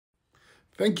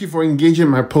Thank you for engaging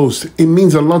my post. It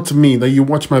means a lot to me that you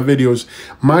watch my videos.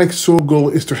 My sole goal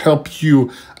is to help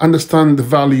you understand the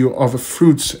value of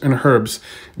fruits and herbs.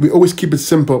 We always keep it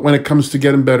simple when it comes to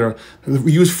getting better.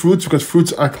 We use fruits because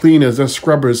fruits are cleaners, they're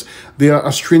scrubbers, they are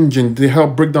astringent, they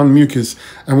help break down mucus,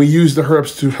 and we use the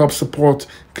herbs to help support,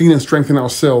 clean and strengthen our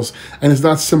cells. And it's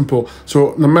that simple.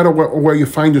 So no matter where you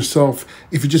find yourself,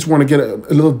 if you just want to get a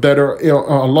little better,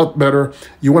 a lot better,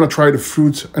 you want to try the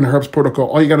fruits and herbs protocol.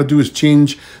 All you got to do is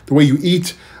change the way you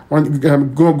eat.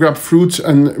 Go grab fruits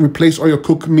and replace all your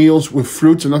cooked meals with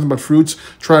fruits and nothing but fruits.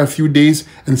 Try a few days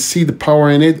and see the power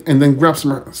in it, and then grab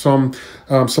some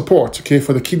support, okay,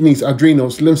 for the kidneys,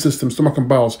 adrenals, lymph system, stomach and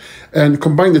bowels, and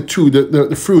combine the two,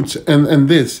 the fruits and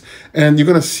this, and you're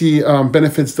gonna see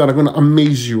benefits that are gonna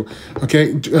amaze you.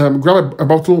 Okay, grab a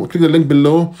bottle, click the link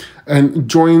below, and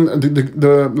join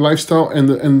the lifestyle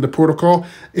and the protocol.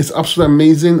 It's absolutely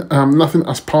amazing. Nothing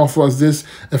as powerful as this.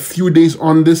 A few days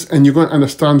on this, and you're gonna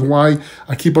understand why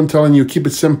I keep on telling you, keep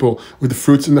it simple with the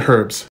fruits and the herbs.